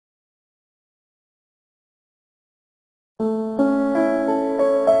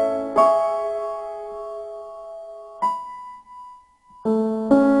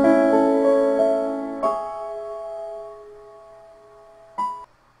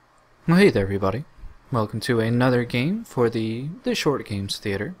Well, hey there everybody. Welcome to another game for the Short Games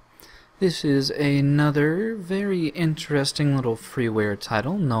Theater. This is another very interesting little freeware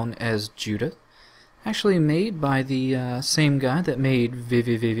title known as Judith. Actually made by the same guy that made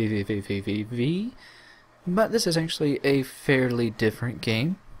V, but this is actually a fairly different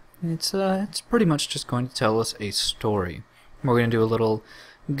game. It's pretty much just going to tell us a story. We're going to do a little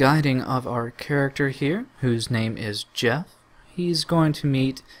guiding of our character here, whose name is Jeff. He's going to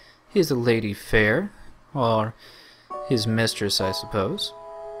meet his lady fair, or his mistress, I suppose.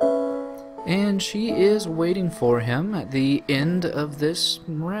 And she is waiting for him at the end of this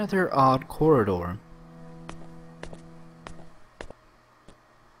rather odd corridor.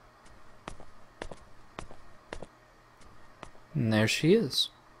 And there she is.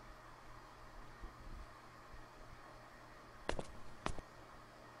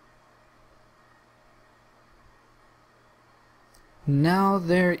 Now,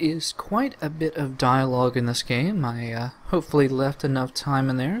 there is quite a bit of dialogue in this game. I hopefully left enough time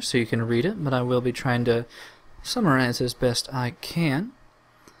in there so you can read it, but I will be trying to summarize as best I can.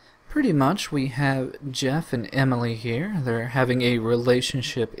 Pretty much, we have Jeff and Emily here. They're having a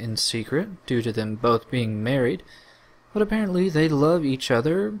relationship in secret due to them both being married, but apparently they love each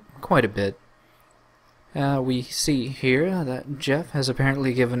other quite a bit. We see here that Jeff has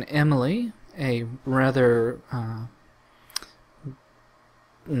apparently given Emily a rather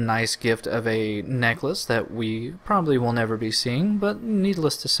nice gift of a necklace that we probably will never be seeing, but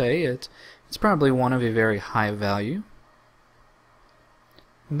needless to say, it's probably one of a very high value.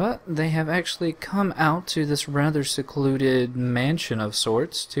 But they have actually come out to this rather secluded mansion of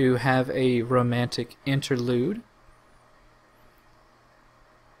sorts to have a romantic interlude.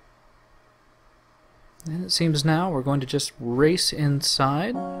 And it seems now we're going to just race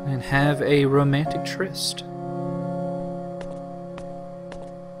inside and have a romantic tryst.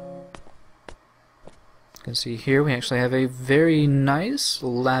 You can see here we actually have a very nice,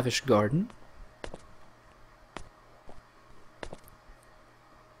 lavish garden.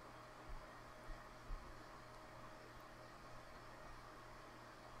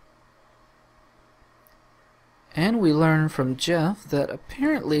 And we learn from Jeff that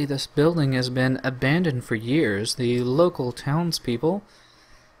apparently this building has been abandoned for years. The local townspeople,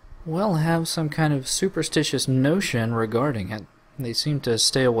 well, have some kind of superstitious notion regarding it. They seem to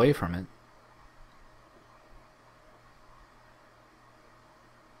stay away from it.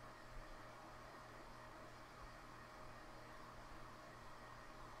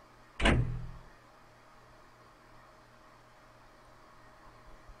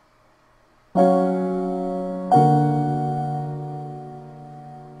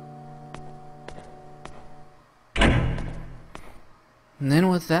 And then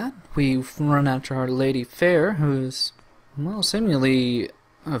with that, we run after our lady fair, who's, well, seemingly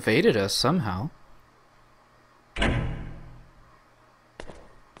evaded us somehow.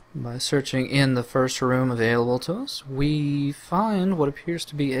 By searching in the first room available to us, we find what appears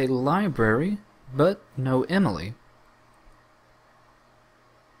to be a library, but no Emily.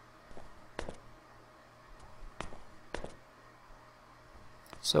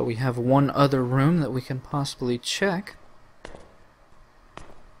 So we have one other room that we can possibly check.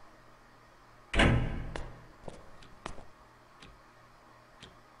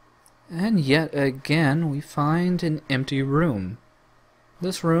 And yet again, we find an empty room.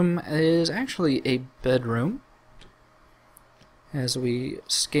 This room is actually a bedroom. As we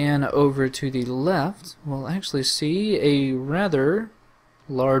scan over to the left, we'll actually see a rather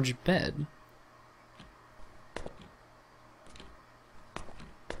large bed.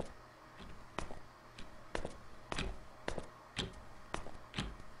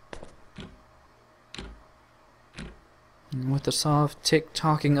 And with the soft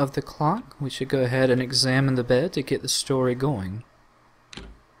tick-tocking of the clock, we should go ahead and examine the bed to get the story going.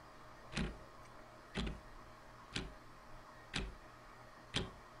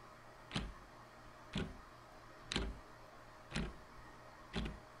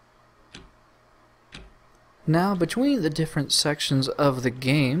 Now, between the different sections of the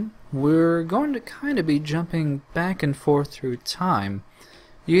game, we're going to kind of be jumping back and forth through time.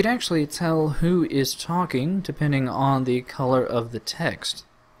 You can actually tell who is talking depending on the color of the text.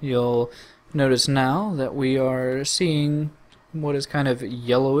 You'll notice now that we are seeing what is kind of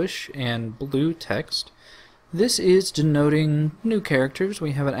yellowish and blue text. This is denoting new characters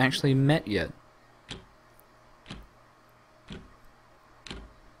we haven't actually met yet.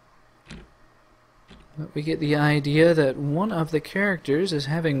 But we get the idea that one of the characters is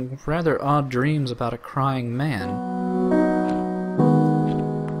having rather odd dreams about a crying man.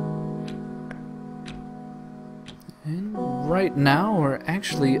 right now we're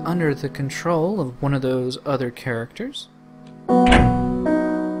actually under the control of one of those other characters.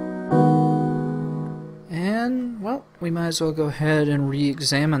 And, well, we might as well go ahead and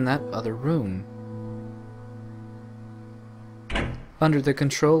re-examine that other room. Under the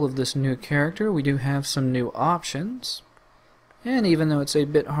control of this new character, we do have some new options. And even though it's a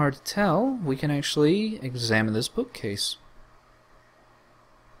bit hard to tell, we can actually examine this bookcase.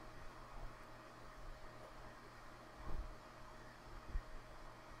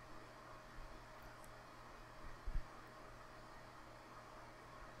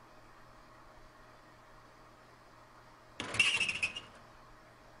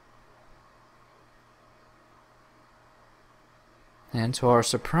 And to our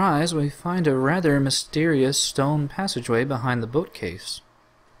surprise, we find a rather mysterious stone passageway behind the bookcase.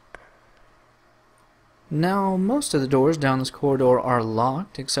 Now, most of the doors down this corridor are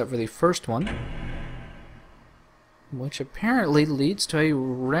locked, except for the first one, which apparently leads to a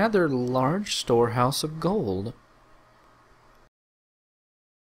rather large storehouse of gold.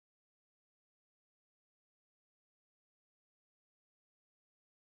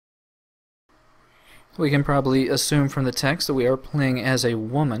 We can probably assume from the text that we are playing as a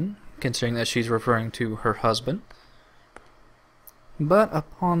woman, considering that she's referring to her husband. But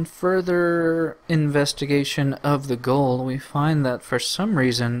upon further investigation of the gold, we find that for some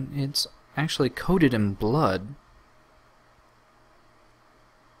reason it's actually coated in blood.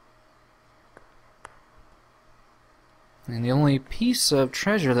 And the only piece of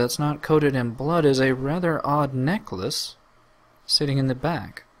treasure that's not coated in blood is a rather odd necklace sitting in the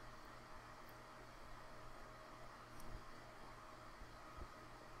back.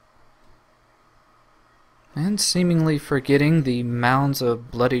 And seemingly forgetting the mounds of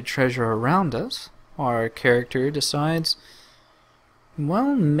bloody treasure around us, our character decides,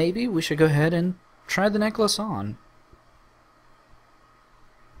 well, maybe we should go ahead and try the necklace on.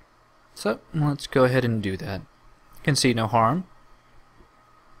 So, let's go ahead and do that. Can see no harm.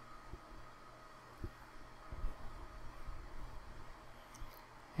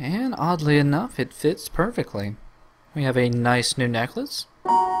 And oddly enough, it fits perfectly. We have a nice new necklace.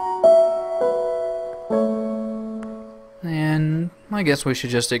 And I guess we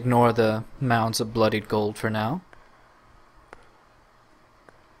should just ignore the mounds of bloodied gold for now.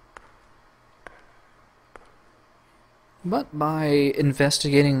 But by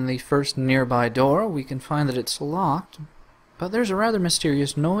investigating the first nearby door, we can find that it's locked, but there's a rather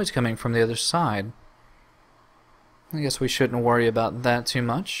mysterious noise coming from the other side. I guess we shouldn't worry about that too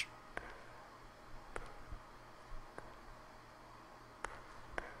much.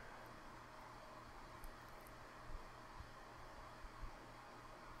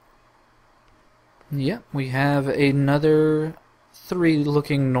 Yep, we have another 3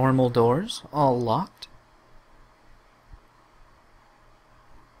 looking normal doors, all locked.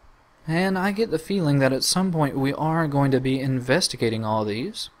 And I get the feeling that at some point we are going to be investigating all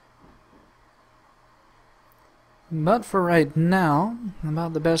these. But for right now,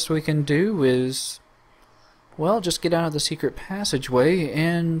 about the best we can do is, well, just get out of the secret passageway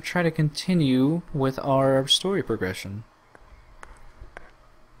and try to continue with our story progression.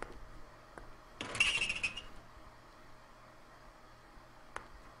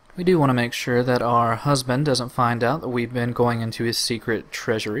 We do want to make sure that our husband doesn't find out that we've been going into his secret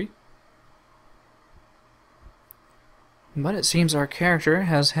treasury. But it seems our character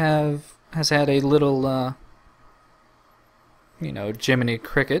has had a little, Jiminy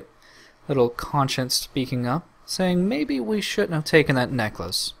Cricket, little conscience speaking up, saying maybe we shouldn't have taken that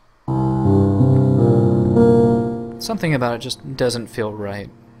necklace. Something about it just doesn't feel right,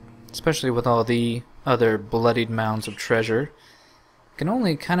 especially with all the other bloodied mounds of treasure. Can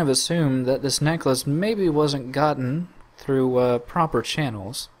only kind of assume that this necklace maybe wasn't gotten through proper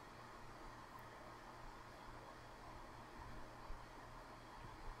channels.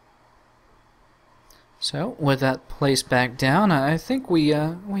 So, with that placed back down, I think we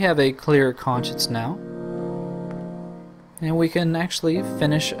have a clear conscience now. And we can actually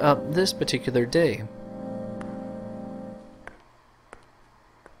finish up this particular day.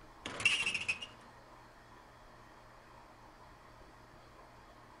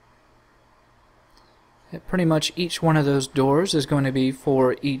 Pretty much each one of those doors is going to be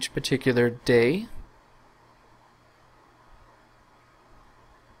for each particular day.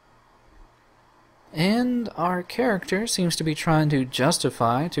 And our character seems to be trying to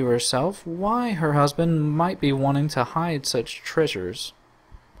justify to herself why her husband might be wanting to hide such treasures.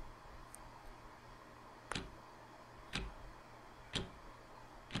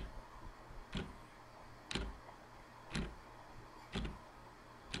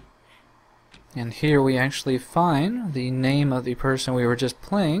 And here we actually find the name of the person we were just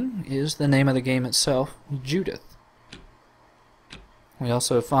playing is the name of the game itself, Judith. We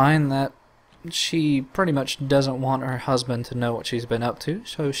also find that she pretty much doesn't want her husband to know what she's been up to,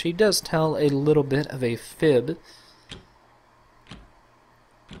 so she does tell a little bit of a fib.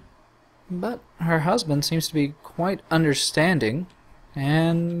 But her husband seems to be quite understanding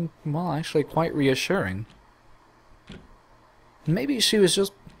and, well, actually quite reassuring. Maybe she was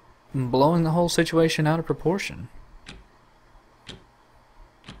just blowing the whole situation out of proportion.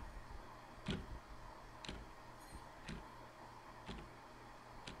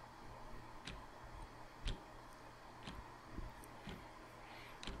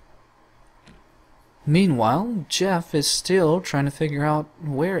 Meanwhile, Jeff is still trying to figure out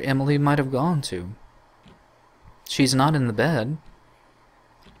where Emily might have gone to. She's not in the bed,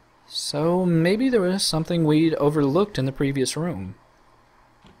 so maybe there was something we'd overlooked in the previous room.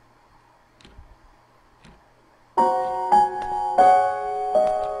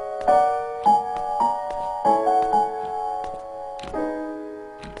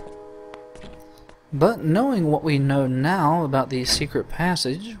 But knowing what we know now about the secret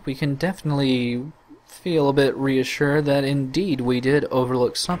passage, we can definitely feel a bit reassured that indeed we did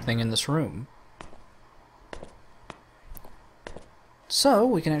overlook something in this room. So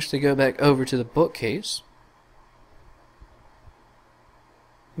we can actually go back over to the bookcase.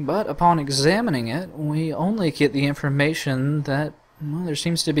 But upon examining it, we only get the information that, well, there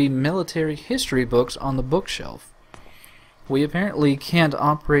seems to be military history books on the bookshelf. We apparently can't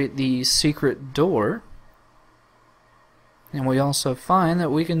operate the secret door. And we also find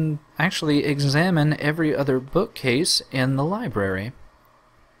that we can actually examine every other bookcase in the library.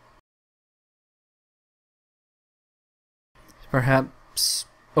 Perhaps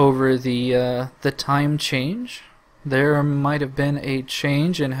over the time change, there might have been a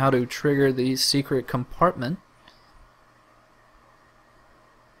change in how to trigger the secret compartment.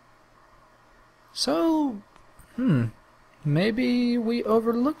 So, maybe we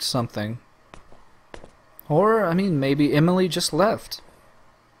overlooked something. Or, I mean, maybe Emily just left.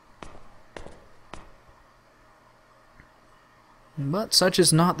 But such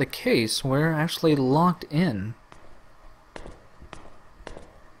is not the case. We're actually locked in.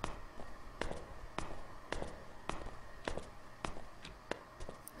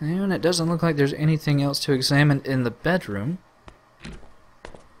 And it doesn't look like there's anything else to examine in the bedroom.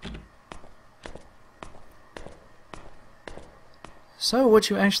 So what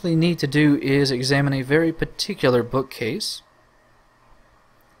you actually need to do is examine a very particular bookcase.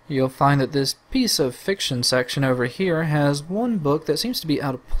 You'll find that this piece of fiction section over here has one book that seems to be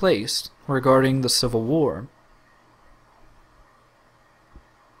out of place regarding the Civil War.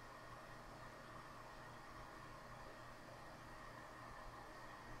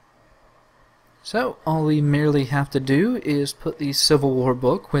 So all we merely have to do is put the Civil War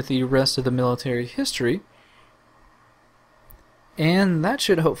book with the rest of the military history, and that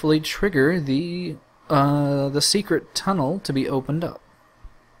should hopefully trigger the secret tunnel to be opened up.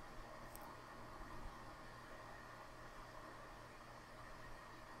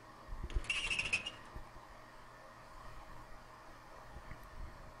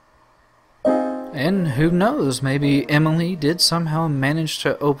 And who knows, maybe Emily did somehow manage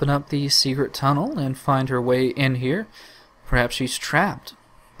to open up the secret tunnel and find her way in here. Perhaps she's trapped.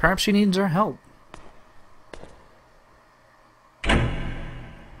 Perhaps she needs our help.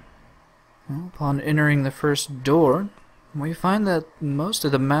 Well, upon entering the first door, we find that most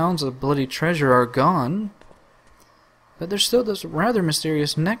of the mounds of bloody treasure are gone, but there's still this rather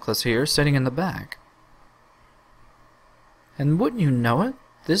mysterious necklace here sitting in the back. And wouldn't you know it,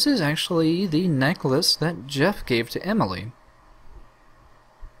 this is actually the necklace that Jeff gave to Emily.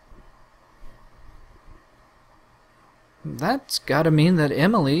 That's gotta mean that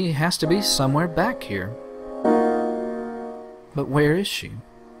Emily has to be somewhere back here. But where is she?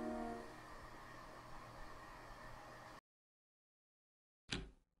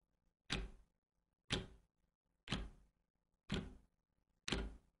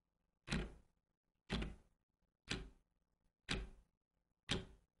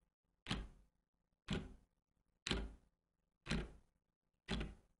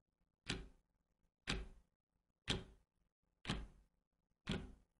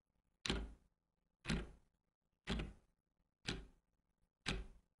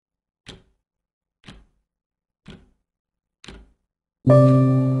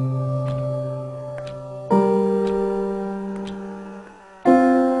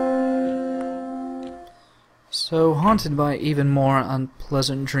 So, haunted by even more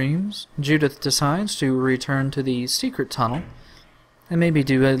unpleasant dreams, Judith decides to return to the secret tunnel and maybe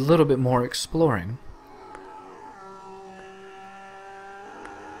do a little bit more exploring.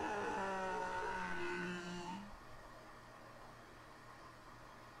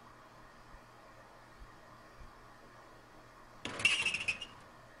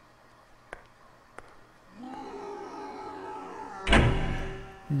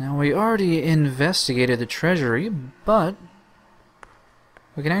 Now, we already investigated the treasury, but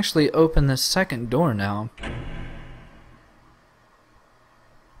we can actually open this second door now.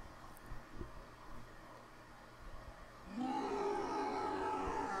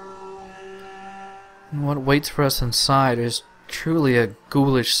 And what waits for us inside is truly a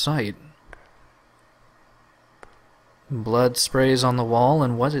ghoulish sight. Blood sprays on the wall,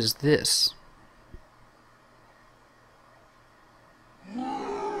 and what is this?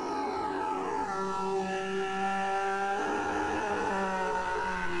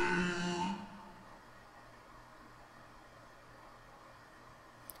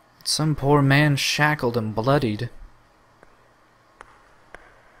 Some poor man shackled and bloodied.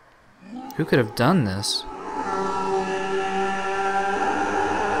 Who could have done this?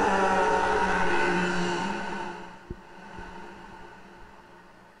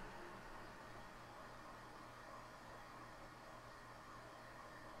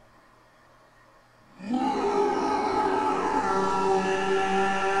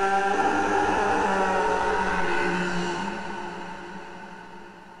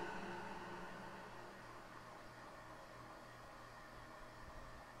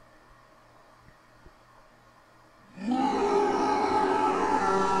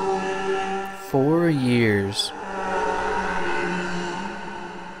 "4 years.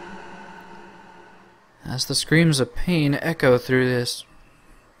 As the screams of pain echo through this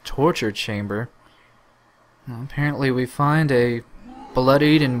torture chamber, apparently we find a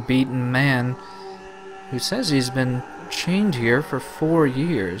bloodied and beaten man who says he's been chained here for 4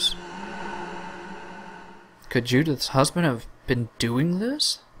 years. Could Judith's husband have been doing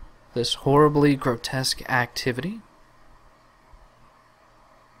this? This horribly grotesque activity?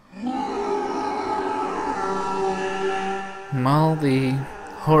 Well, the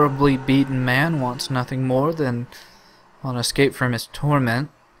horribly beaten man wants nothing more than an escape from his torment.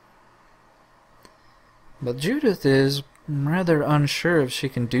 But Judith is rather unsure if she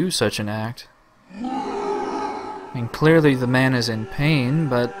can do such an act. And clearly the man is in pain,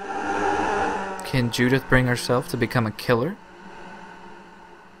 but can Judith bring herself to become a killer?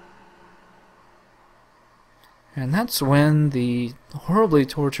 And that's when the horribly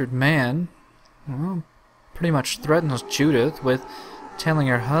tortured man, well, pretty much threatens Judith with telling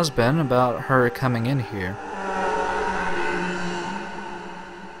her husband about her coming in here.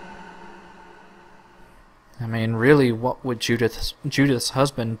 I mean, really, what would Judith's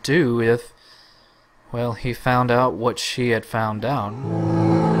husband do if, well, he found out what she had found out?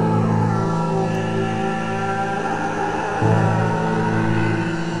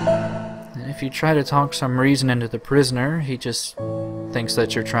 And if you try to talk some reason into the prisoner, he just thinks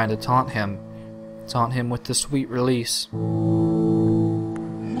that you're trying to taunt him. Taunt him with the sweet release.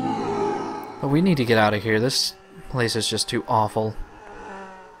 But we need to get out of here. This place is just too awful.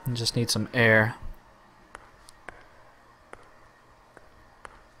 I just need some air.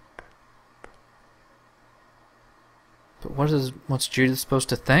 But what's Judith supposed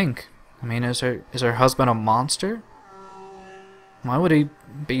to think? I mean, is her husband a monster? Why would he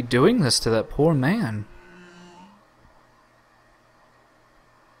be doing this to that poor man?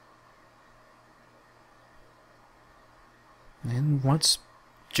 And what's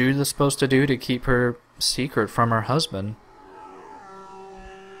Judith supposed to do to keep her secret from her husband?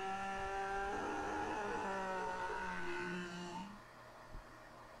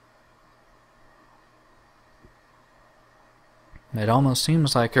 It almost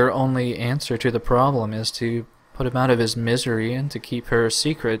seems like her only answer to the problem is to put him out of his misery and to keep her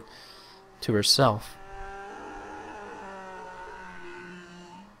secret to herself.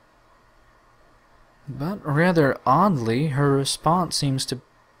 But rather oddly, her response seems to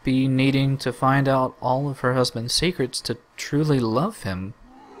be needing to find out all of her husband's secrets to truly love him.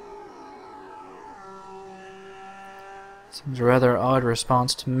 Seems a rather odd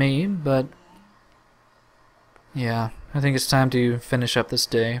response to me, but yeah, I think it's time to finish up this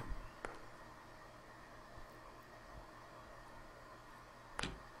day.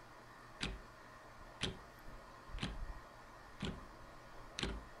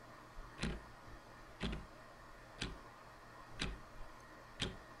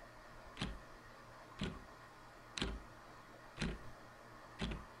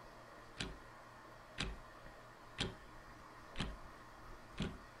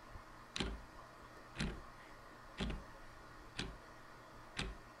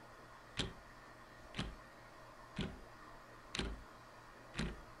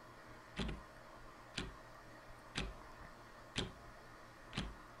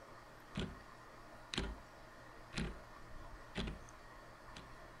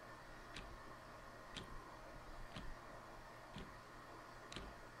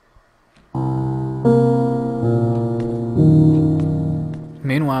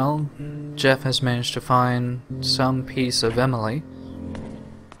 Jeff has managed to find some piece of Emily,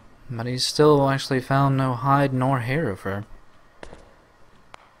 but he's still actually found no hide nor hair of her.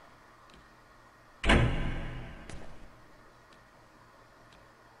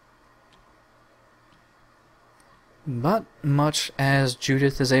 But much as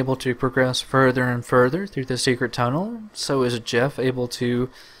Judith is able to progress further and further through the secret tunnel, so is Jeff able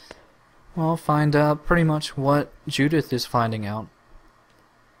to, well, find out pretty much what Judith is finding out.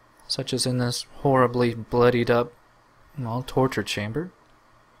 Such as in this horribly bloodied up, well, torture chamber.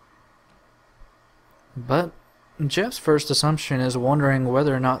 But Jeff's first assumption is wondering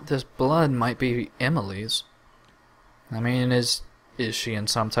whether or not this blood might be Emily's. I mean, is she in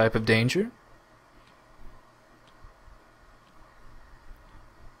some type of danger?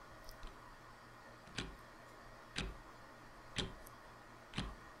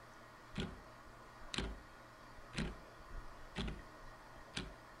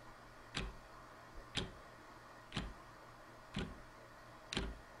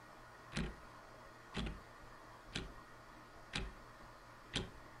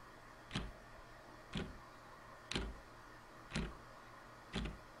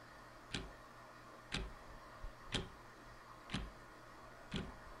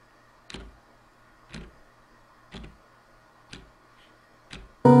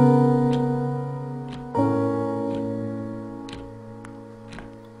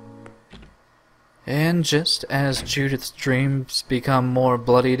 And just as Judith's dreams become more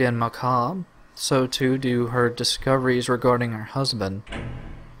bloodied and macabre, so too do her discoveries regarding her husband.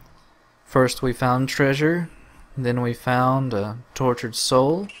 First we found treasure, then we found a tortured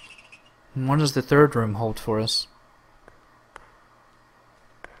soul. And what does the third room hold for us?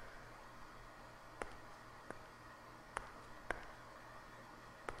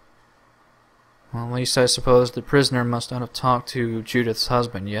 Well, at least I suppose the prisoner must not have talked to Judith's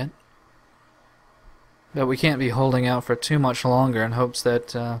husband yet. But we can't be holding out for too much longer in hopes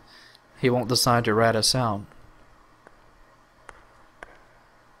that he won't decide to rat us out.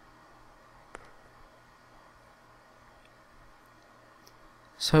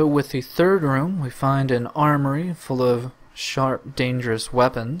 So with the third room, we find an armory full of sharp, dangerous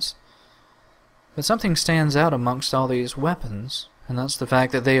weapons. But something stands out amongst all these weapons, and that's the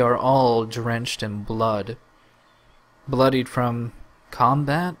fact that they are all drenched in blood. Bloodied from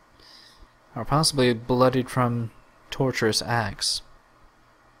combat? Or possibly bloodied from torturous acts.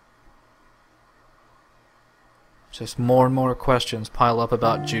 Just more and more questions pile up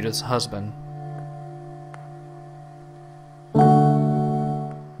about Judith's husband.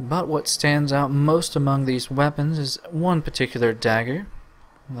 But what stands out most among these weapons is one particular dagger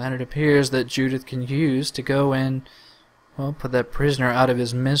that it appears that Judith can use to go and, well, put that prisoner out of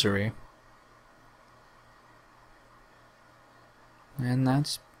his misery. And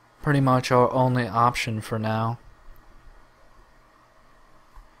that's pretty much our only option for now.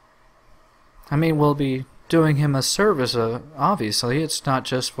 I mean, we'll be doing him a service, obviously. It's not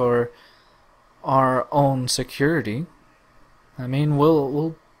just for our own security. I mean,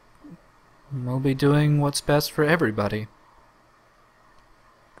 we'll be doing what's best for everybody.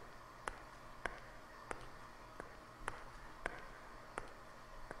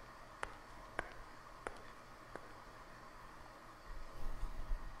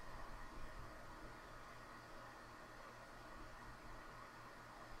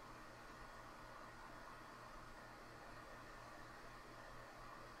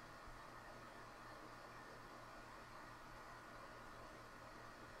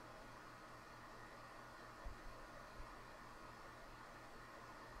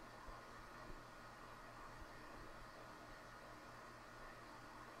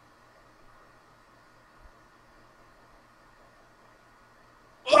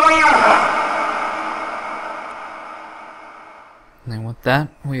 And with that,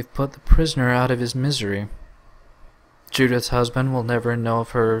 we've put the prisoner out of his misery. Judith's husband will never know of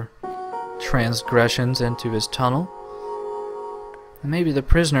her transgressions into his tunnel. And maybe the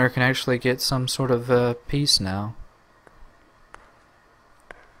prisoner can actually get some sort of peace now.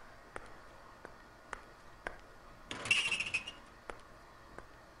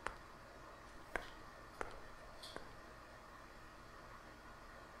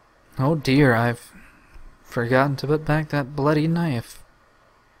 Oh dear, I've forgotten to put back that bloody knife.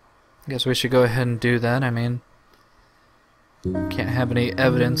 Guess we should go ahead and do that. I mean, can't have any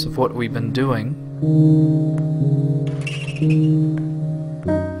evidence of what we've been doing.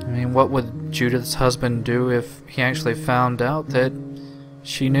 I mean, what would Judith's husband do if he actually found out that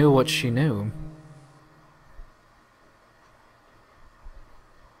she knew what she knew?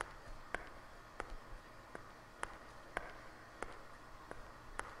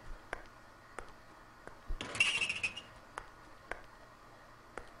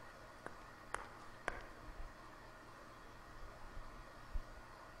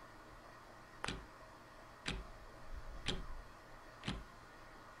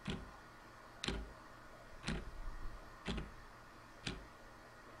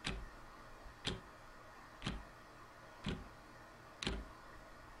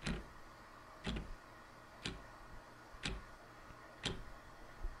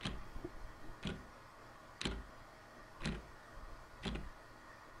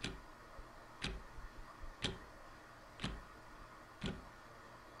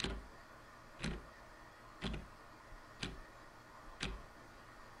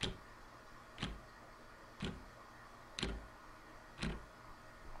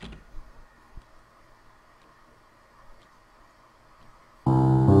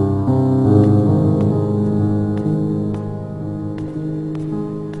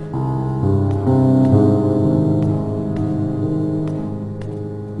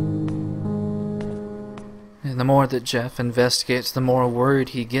 that Jeff investigates, the more worried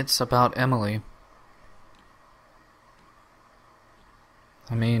he gets about Emily.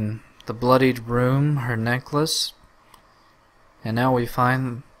 I mean, the bloodied room, her necklace, and now we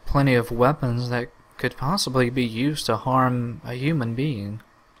find plenty of weapons that could possibly be used to harm a human being.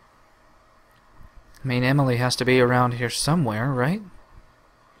 I mean, Emily has to be around here somewhere, right?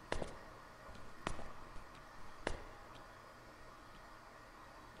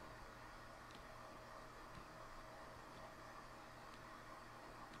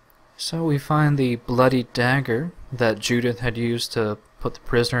 So we find the bloody dagger that Judith had used to put the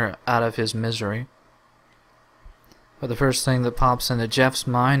prisoner out of his misery. But the first thing that pops into Jeff's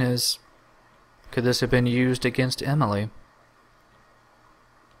mind is, could this have been used against Emily?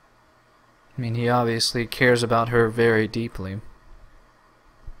 I mean, he obviously cares about her very deeply.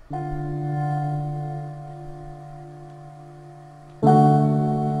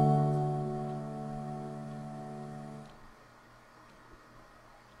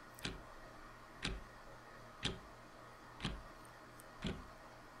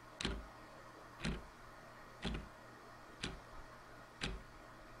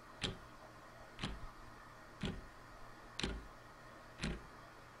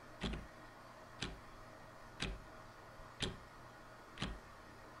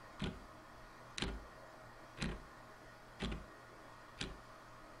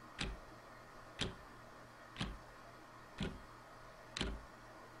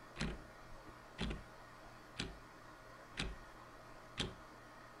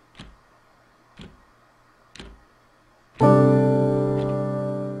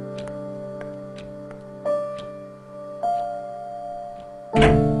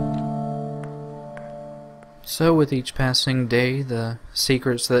 So with each passing day, the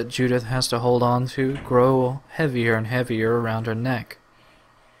secrets that Judith has to hold on to grow heavier and heavier around her neck.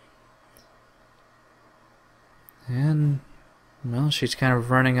 And, well, she's kind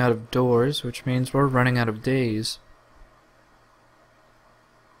of running out of doors, which means we're running out of days.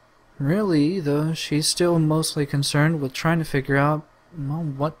 Really, though, she's still mostly concerned with trying to figure out, well,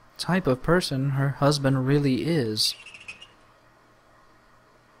 what type of person her husband really is.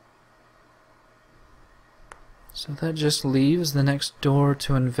 So that just leaves the next door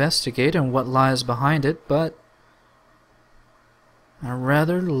to investigate and what lies behind it, but a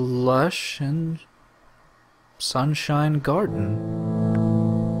rather lush and sunshine garden.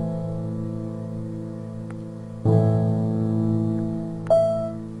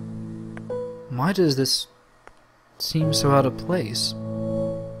 Why does this seem so out of place?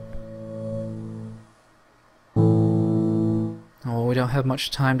 Well, we don't have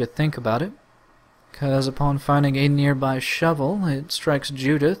much time to think about it, because upon finding a nearby shovel, it strikes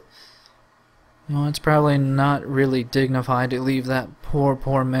Judith. Well, it's probably not really dignified to leave that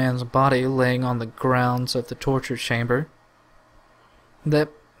poor man's body laying on the grounds of the torture chamber. That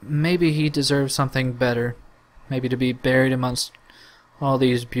maybe he deserves something better. Maybe to be buried amongst all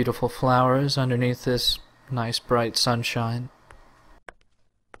these beautiful flowers underneath this nice bright sunshine.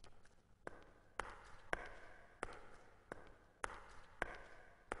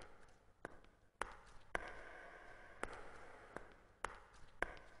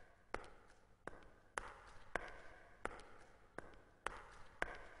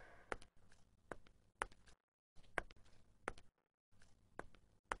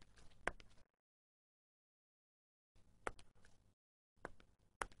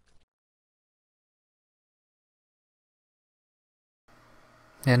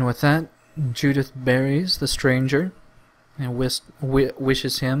 And with that, Judith buries the stranger and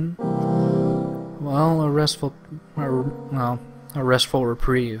wishes him, well, a restful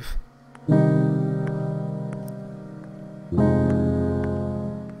reprieve.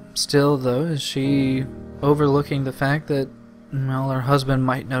 Still, though, is she overlooking the fact that, well, her husband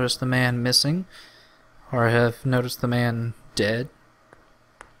might notice the man missing, or have noticed the man dead?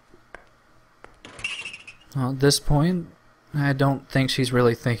 Well, at this point, I don't think she's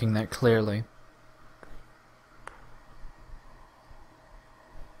really thinking that clearly.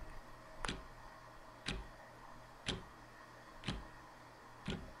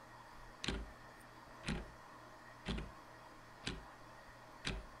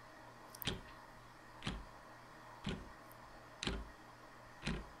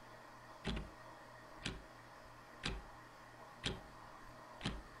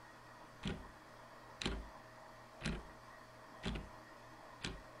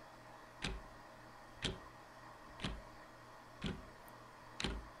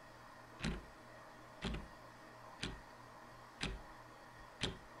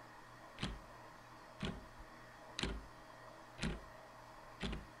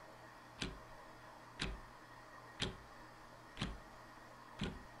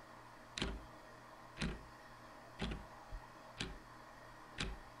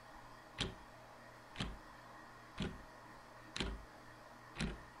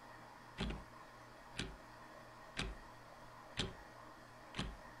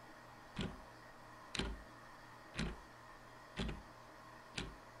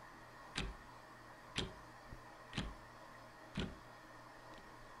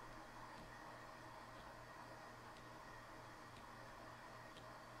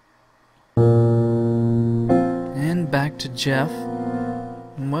 Jeff,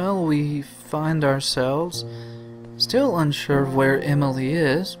 well, we find ourselves still unsure of where Emily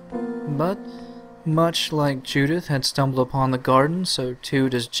is, but much like Judith had stumbled upon the garden, so too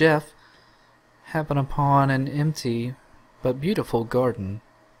does Jeff happen upon an empty but beautiful garden.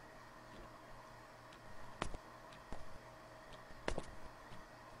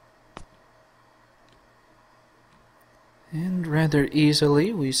 And rather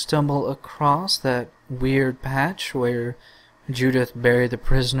easily we stumble across that weird patch where Judith buried the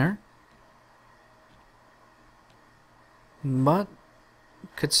prisoner. But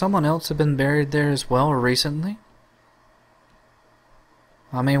could someone else have been buried there as well recently?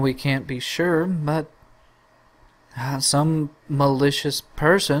 I mean, we can't be sure, but some malicious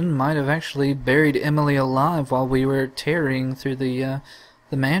person might have actually buried Emily alive while we were tearing through the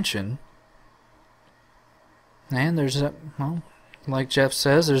mansion. And there's, well, like Jeff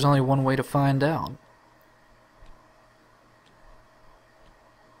says, there's only one way to find out.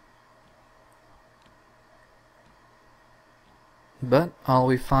 But all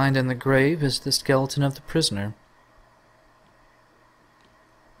we find in the grave is the skeleton of the prisoner.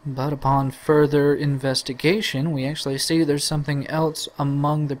 But upon further investigation, we actually see there's something else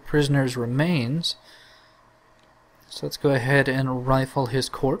among the prisoner's remains. So let's go ahead and rifle his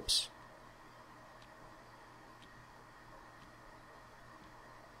corpse.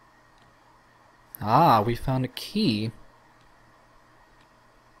 Ah, we found a key.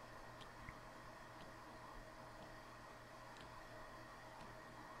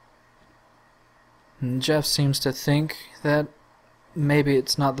 And Jeff seems to think that maybe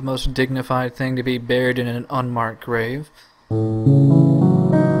it's not the most dignified thing to be buried in an unmarked grave. But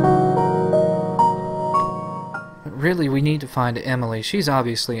really, we need to find Emily. She's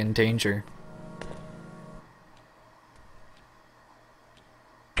obviously in danger.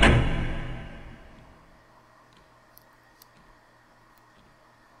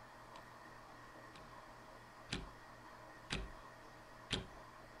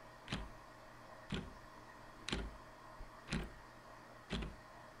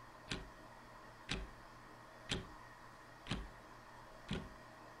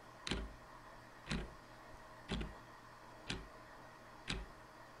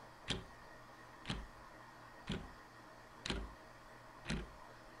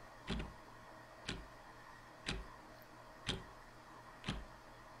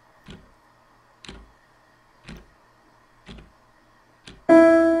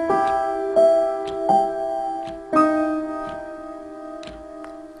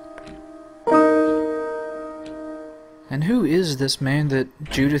 And who is this man that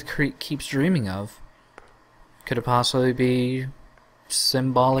Judith keeps dreaming of? Could it possibly be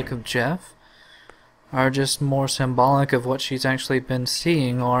symbolic of Jeff? Or just more symbolic of what she's actually been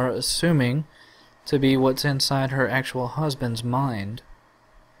seeing or assuming to be what's inside her actual husband's mind?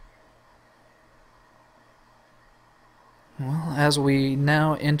 Well, as we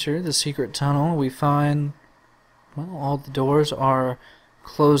now enter the secret tunnel, we find, well, all the doors are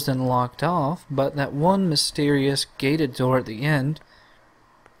closed and locked off, but that one mysterious gated door at the end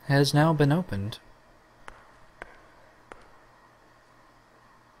has now been opened.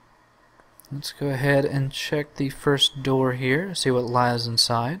 Let's go ahead and check the first door here, see what lies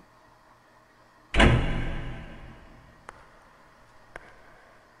inside. A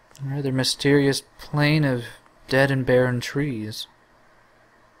rather mysterious plain of dead and barren trees.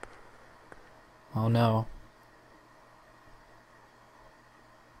 Oh no.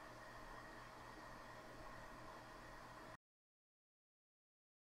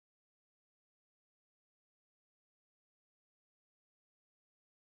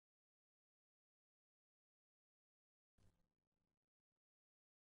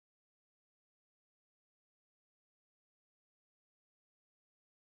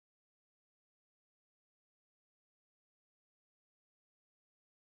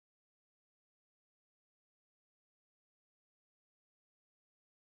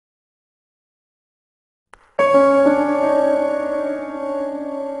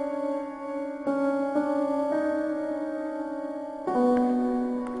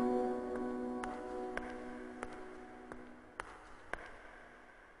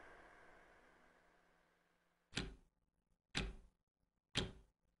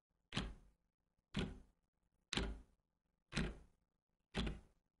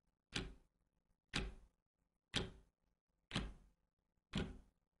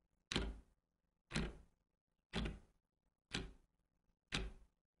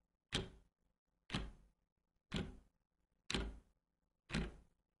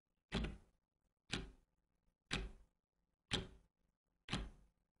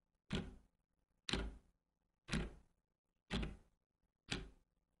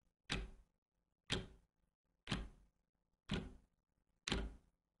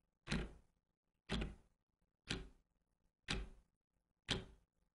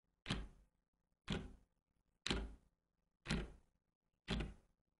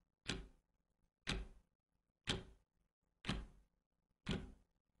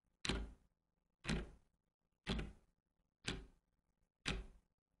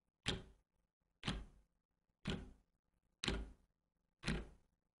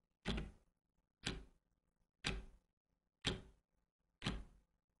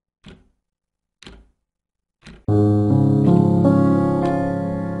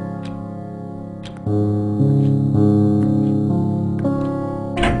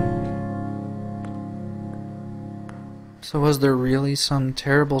 So was there really some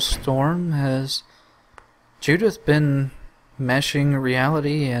terrible storm? Has Judith been meshing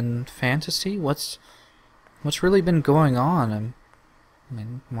reality and fantasy? What's really been going on? I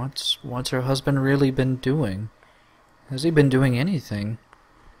mean, what's her husband really been doing? Has he been doing anything?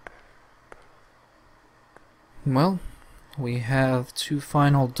 Well, we have 2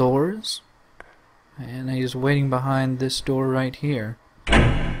 final doors, and he's waiting behind this door right here.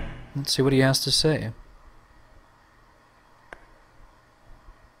 Let's see what he has to say.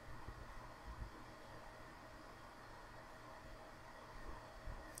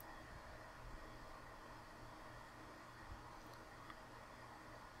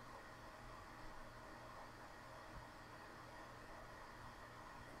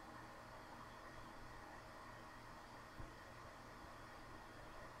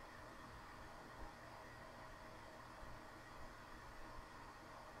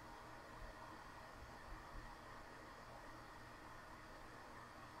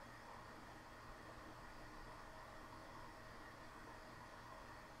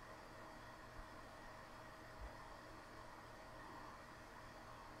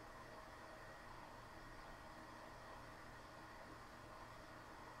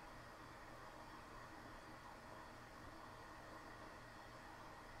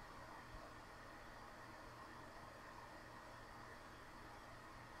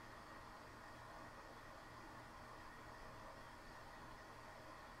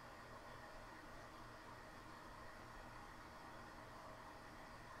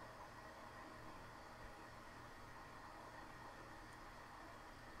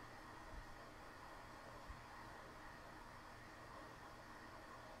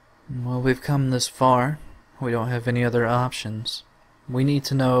 Well, we've come this far. We don't have any other options. We need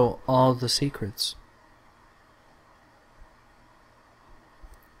to know all the secrets.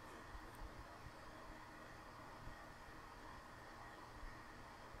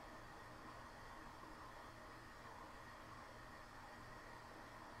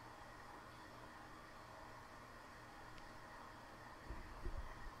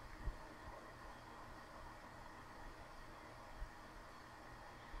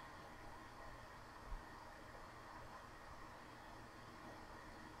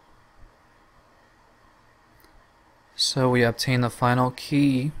 So we obtain the final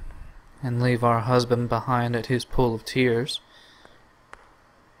key and leave our husband behind at his pool of tears.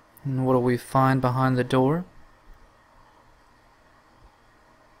 And what do we find behind the door?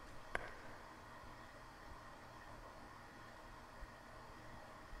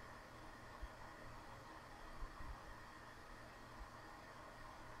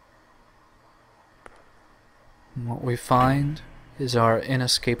 And what we find is our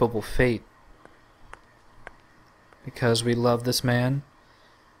inescapable fate. Because we love this man,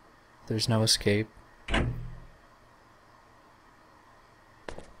 there's no escape.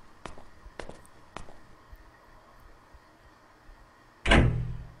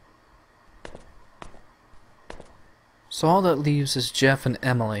 So all that leaves is Jeff and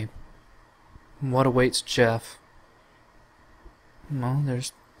Emily. What awaits Jeff? Well,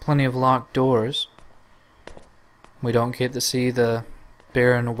 there's plenty of locked doors. We don't get to see the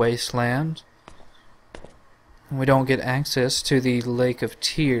barren wasteland. We don't get access to the Lake of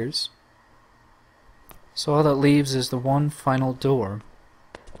Tears. So all that leaves is the one final door.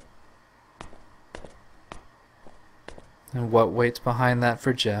 And what waits behind that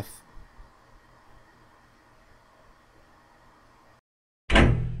for Jeff?